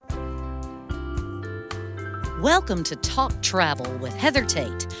Welcome to Talk Travel with Heather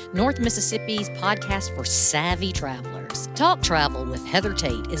Tate, North Mississippi's podcast for savvy travelers. Talk Travel with Heather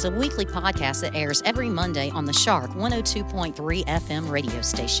Tate is a weekly podcast that airs every Monday on the Shark 102.3 FM radio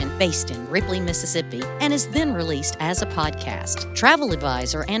station based in Ripley, Mississippi, and is then released as a podcast. Travel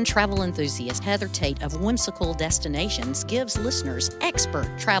advisor and travel enthusiast Heather Tate of Whimsical Destinations gives listeners expert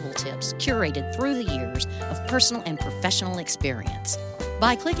travel tips curated through the years of personal and professional experience.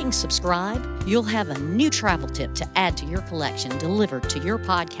 By clicking subscribe, you'll have a new travel tip to add to your collection delivered to your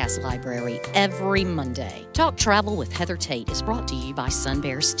podcast library every Monday. Talk Travel with Heather Tate is brought to you by Sun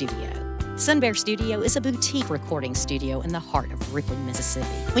Bear Studio. Sun Bear Studio is a boutique recording studio in the heart of Ripley, Mississippi.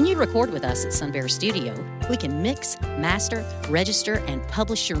 When you record with us at Sun Bear Studio, we can mix, master, register, and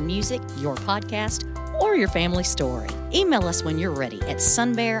publish your music, your podcast, or your family story. Email us when you're ready at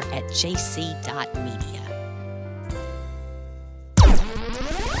sunbear@jc.media.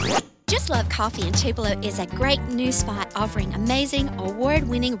 Just Love Coffee in Tupelo is a great new spot offering amazing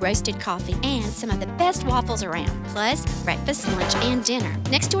award-winning roasted coffee and some of the best waffles around, plus breakfast, lunch, and dinner.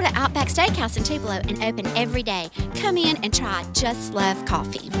 Next door to Outback Steakhouse in Tupelo and open every day. Come in and try Just Love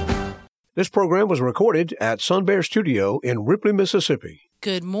Coffee. This program was recorded at Sun Bear Studio in Ripley, Mississippi.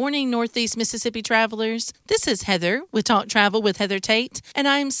 Good morning, Northeast Mississippi travelers. This is Heather with Talk Travel with Heather Tate, and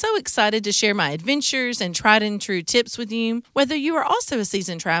I am so excited to share my adventures and tried and true tips with you, whether you are also a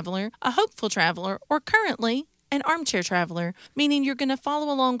seasoned traveler, a hopeful traveler, or currently an armchair traveler, meaning you're going to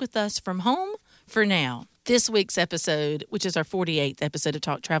follow along with us from home for now. This week's episode, which is our 48th episode of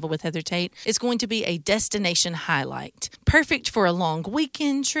Talk Travel with Heather Tate, is going to be a destination highlight, perfect for a long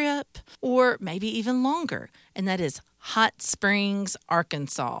weekend trip or maybe even longer, and that is Hot Springs,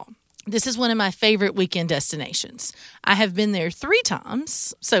 Arkansas. This is one of my favorite weekend destinations. I have been there 3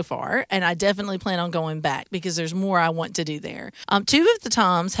 times so far, and I definitely plan on going back because there's more I want to do there. 2 of the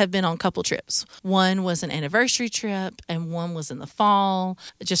times have been on couple trips. One was an anniversary trip, and one was in the fall,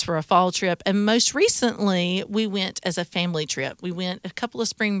 just for a fall trip. And most recently, we went as a family trip. We went a couple of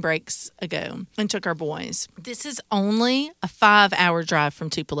spring breaks ago and took our boys. This is only a 5-hour drive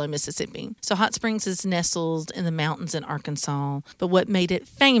from Tupelo, Mississippi. So Hot Springs is nestled in the mountains in Arkansas, but what made it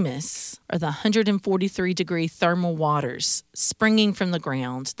famous are the 143-degree thermal waters springing from the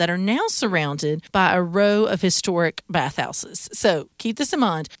ground that are now surrounded by a row of historic bathhouses. So keep this in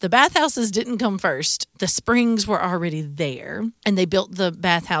mind. The bathhouses didn't come first. The springs were already there, and they built the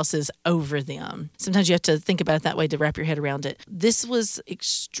bathhouses over them. Sometimes you have to think about it that way to wrap your head around it. This was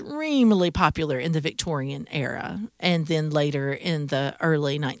extremely popular in the Victorian era, and then later in the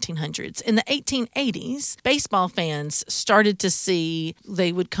early 1900s. In the 1880s, baseball fans started to see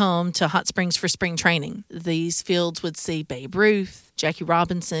they would come to Hot Springs for spring training. These fields would see Babe Ruth, Jackie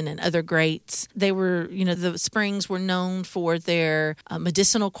Robinson, and other greats. They were, the springs were known for their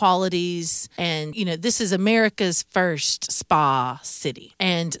medicinal qualities. And, this is America's first spa city.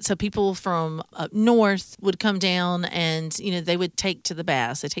 And so people from up north would come down and, they would take to the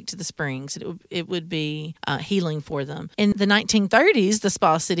baths, they take to the springs. It would be healing for them. In the 1930s, the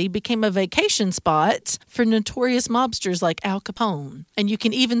spa city became a vacation spot for notorious mobsters like Al Capone. And you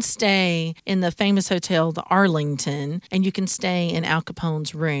can even stay in the famous hotel, the Arlington, and you can stay in Al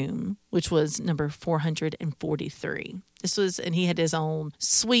Capone's room, which was number 443. And he had his own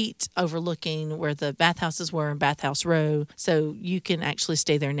suite overlooking where the bathhouses were in Bathhouse Row. So you can actually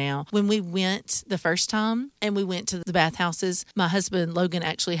stay there now. When we went the first time and we went to the bathhouses, my husband, Logan,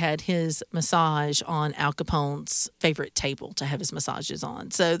 actually had his massage on Al Capone's favorite table to have his massages on.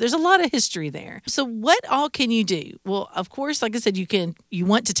 So there's a lot of history there. So what all can you do? Well, of course, like I said, you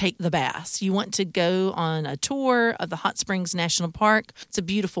want to take the baths. You want to go on a tour of the Hot Springs National Park. It's a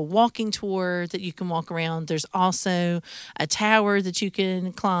beautiful walking tour that you can walk around. There's also a tower that you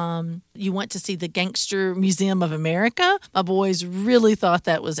can climb. You want to see the Gangster Museum of America. My boys really thought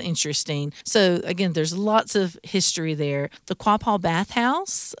that was interesting. So again, there's lots of history there. The Quapaw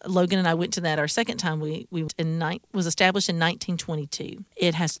Bathhouse, Logan and I went to that our second time. We was established in 1922.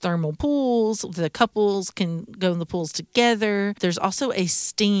 It has thermal pools. The couples can go in the pools together. There's also a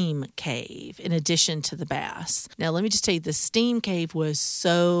steam cave in addition to the baths. Now, let me just tell you, the steam cave was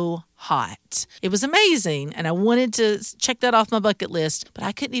so hot. It was amazing, and I wanted to check that off my bucket list, but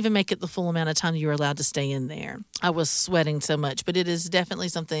I couldn't even make it the full amount of time you were allowed to stay in there. I was sweating so much, but it is definitely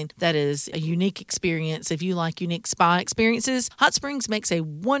something that is a unique experience. If you like unique spa experiences, Hot Springs makes a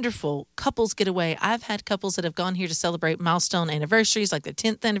wonderful couples getaway. I've had couples that have gone here to celebrate milestone anniversaries, like their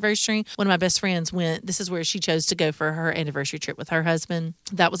 10th anniversary. One of my best friends went. This is where she chose to go for her anniversary trip with her husband.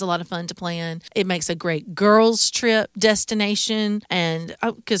 That was a lot of fun to plan. It makes a great girls trip destination, and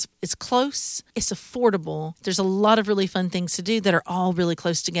because it's It's close. It's affordable. There's a lot of really fun things to do that are all really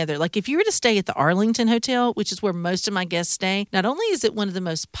close together. Like if you were to stay at the Arlington Hotel, which is where most of my guests stay, not only is it one of the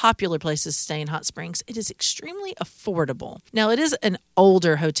most popular places to stay in Hot Springs, it is extremely affordable. Now, it is an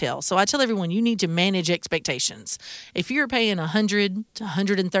older hotel, so I tell everyone you need to manage expectations. If you're paying $100 to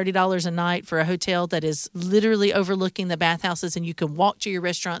 $130 a night for a hotel that is literally overlooking the bathhouses and you can walk to your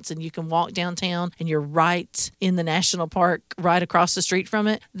restaurants and you can walk downtown and you're right in the national park right across the street from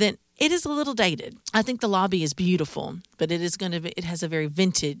it, then it is a little dated. I think the lobby is beautiful, but it has a very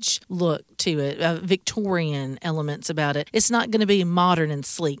vintage look to it, Victorian elements about it. It's not going to be modern and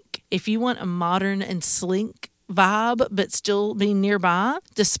sleek. If you want a modern and sleek vibe, but still be nearby,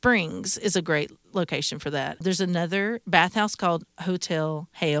 the Springs is a great location for that. There's another bathhouse called Hotel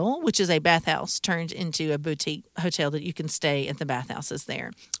Hale, which is a bathhouse turned into a boutique hotel that you can stay at the bathhouses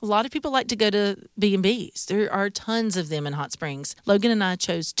there. A lot of people like to go to B&Bs. There are tons of them in Hot Springs. Logan and I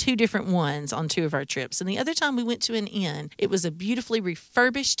chose 2 different ones on 2 of our trips. And the other time we went to an inn. It was a beautifully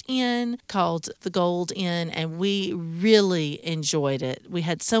refurbished inn called the Gold Inn, and we really enjoyed it. We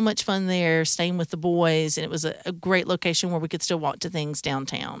had so much fun there staying with the boys, and it was a great location where we could still walk to things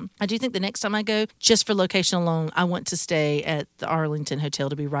downtown. I do think the next time I go, just for location alone, I want to stay at the Arlington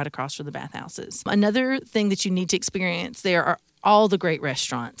Hotel to be right across from the bathhouses. Another thing that you need to experience there are all the great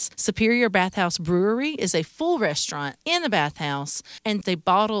restaurants. Superior Bathhouse Brewery is a full restaurant in a bathhouse, and they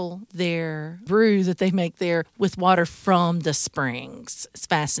bottle their brew that they make there with water from the springs. It's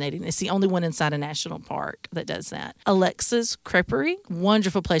fascinating. It's the only one inside a national park that does that. Alexa's Creperie,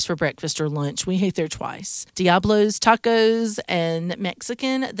 wonderful place for breakfast or lunch. We ate there twice. Diablo's Tacos and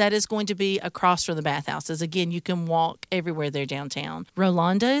Mexican, that is going to be across from the bathhouses. Again, you can walk everywhere there downtown.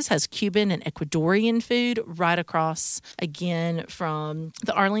 Rolando's has Cuban and Ecuadorian food right across, again, from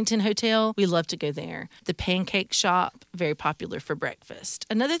the Arlington Hotel. We love to go there. The Pancake Shop, very popular for breakfast.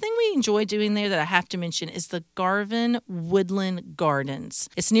 Another thing we enjoy doing there that I have to mention is the Garvin Woodland Gardens.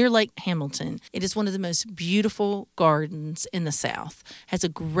 It's near Lake Hamilton. It is one of the most beautiful gardens in the South. Has a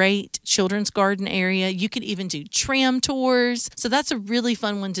great children's garden area. You could even do tram tours. So that's a really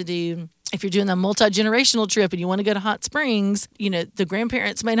fun one to do. If you're doing a multi-generational trip and you want to go to Hot Springs, the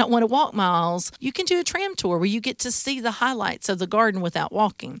grandparents may not want to walk miles. You can do a tram tour where you get to see the highlights of the garden without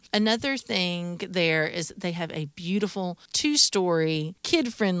walking. Another thing there is they have a beautiful 2-story,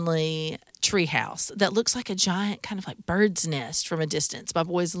 kid-friendly treehouse that looks like a giant kind of like bird's nest from a distance. My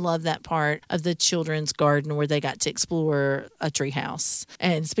boys love that part of the children's garden where they got to explore a treehouse.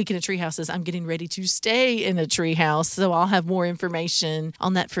 And speaking of treehouses, I'm getting ready to stay in a treehouse, so I'll have more information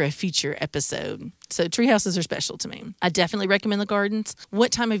on that for a future episode. So treehouses are special to me. I definitely recommend the gardens.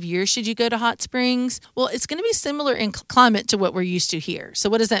 What time of year should you go to Hot Springs? Well, it's going to be similar in climate to what we're used to here. So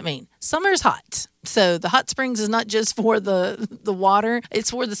what does that mean? Summer is hot. So the Hot Springs is not just for the water. It's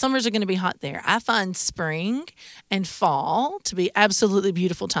for the summers are going to be hot there. I find spring and fall to be absolutely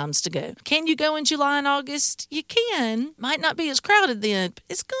beautiful times to go. Can you go in July and August? You can. Might not be as crowded then. But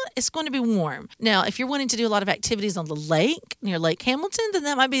it's going to be warm. Now, if you're wanting to do a lot of activities on the lake, near Lake Hamilton, then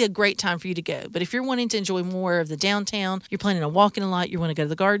that might be a great time for you to go. But if you're wanting to enjoy more of the downtown, you're planning on walking a lot, you want to go to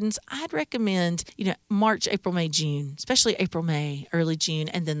the gardens, I'd recommend, March, April, May, June, especially April, May, early June,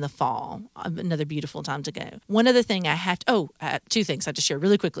 and then the fall. Another beautiful time to go. One other thing I have 2 things I have to share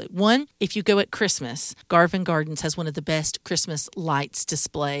really quickly. One, if you go at Christmas, Garvin Gardens has one of the best Christmas lights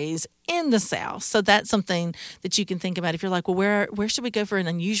displays in the South. So that's something that you can think about. If you're like, well, where should we go for an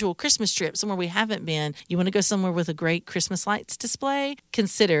unusual Christmas trip, somewhere we haven't been? You want to go somewhere with a great Christmas lights display?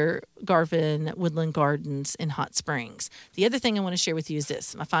 Consider Garvin Woodland Gardens in Hot Springs. The other thing I want to share with you is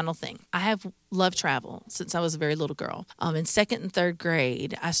this, my final thing. I have loved travel since I was a very little girl. In 2nd and 3rd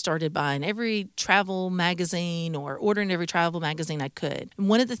grade, I started buying every travel magazine or ordering every travel magazine I could. And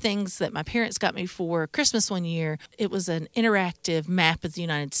one of the things that my parents got me for Christmas one year, it was an interactive map of the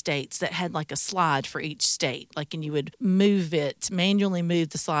United States that had like a slide for each state. And you would manually move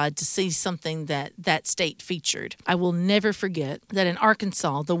the slide to see something that state featured. I will never forget that in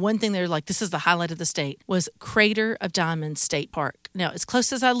Arkansas, the one thing they're like, this is the highlight of the state, was Crater of Diamonds State Park. Now, as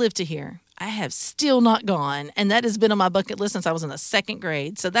close as I live to here, I have still not gone, and that has been on my bucket list since I was in the 2nd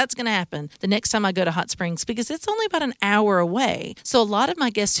grade. So that's going to happen the next time I go to Hot Springs because it's only about an hour away. So a lot of my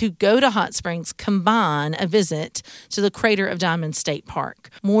guests who go to Hot Springs combine a visit to the Crater of Diamonds State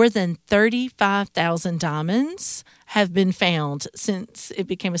Park. More than 35,000 diamonds have been found since it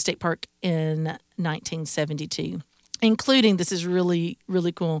became a state park in 1972. Including, this is really,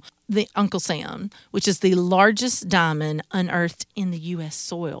 really cool, the Uncle Sam, which is the largest diamond unearthed in the U.S.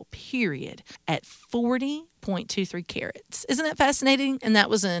 soil, period, at 40.23 carats. Isn't that fascinating? And that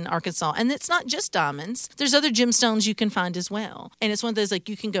was in Arkansas. And it's not just diamonds. There's other gemstones you can find as well. And it's one of those, like,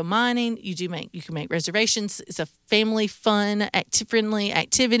 you can go mining. You can make reservations. It's a family fun, friendly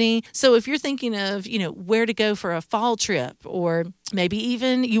activity. So if you're thinking of, where to go for a fall trip, or maybe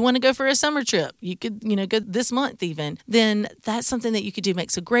even you want to go for a summer trip, you could, go this month even, then that's something that you could do.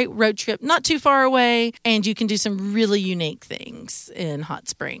 Makes a great road trip, not too far away, and you can do some really unique things in Hot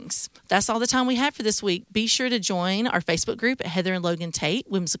Springs. That's all the time we have for this week. Be sure to join our Facebook group at Heather and Logan Tate,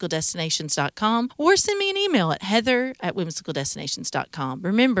 whimsicaldestinations.com, or send me an email at heather@whimsicaldestinations.com.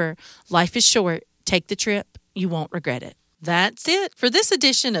 Remember, life is short. Take the trip. You won't regret it. That's it for this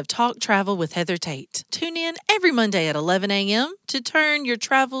edition of Talk Travel with Heather Tate. Tune in every Monday at 11 a.m. to turn your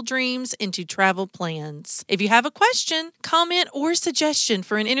travel dreams into travel plans. If you have a question, comment, or suggestion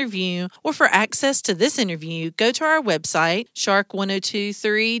for an interview, or for access to this interview, go to our website,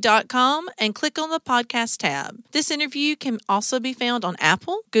 shark1023.com, and click on the podcast tab. This interview can also be found on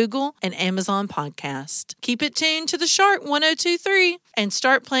Apple, Google, and Amazon Podcast. Keep it tuned to the Shark 1023 and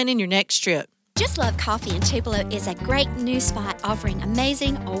start planning your next trip. Just Love Coffee in Tupelo is a great new spot offering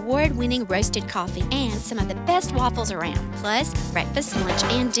amazing award-winning roasted coffee and some of the best waffles around, plus breakfast, lunch,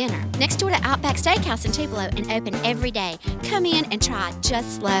 and dinner. Next door to Outback Steakhouse in Tupelo and open every day. Come in and try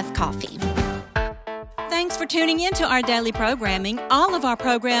Just Love Coffee. Thanks for tuning in to our daily programming. All of our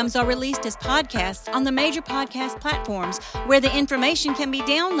programs are released as podcasts on the major podcast platforms, where the information can be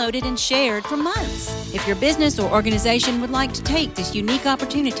downloaded and shared for months. If your business or organization would like to take this unique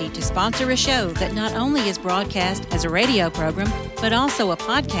opportunity to sponsor a show that not only is broadcast as a radio program, but also a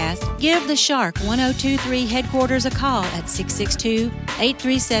podcast, give the Shark 1023 headquarters a call at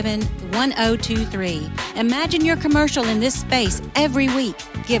 662-837-1023. Imagine your commercial in this space every week.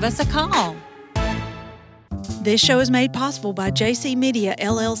 Give us a call. This show is made possible by JC Media,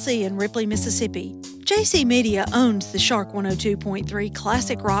 LLC in Ripley, Mississippi. JC Media owns the Shark 102.3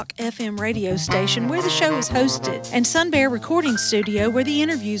 Classic Rock FM radio station where the show is hosted, and Sun Bear Recording Studio where the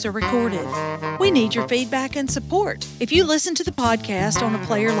interviews are recorded. We need your feedback and support. If you listen to the podcast on a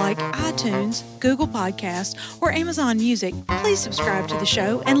player like iTunes, Google Podcast, or Amazon Music, please subscribe to the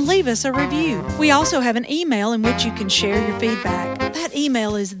show and leave us a review. We also have an email in which you can share your feedback. That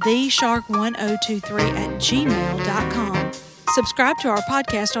email is theshark1023@gmail.com. Subscribe to our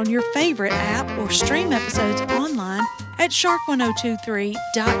podcast on your favorite app or stream episodes online at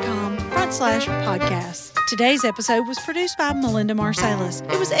shark1023.com/podcasts. Today's episode was produced by Melinda Marsalis.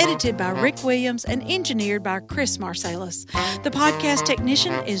 It was edited by Rick Williams and engineered by Chris Marsalis. The podcast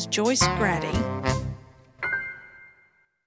technician is Joyce Grady.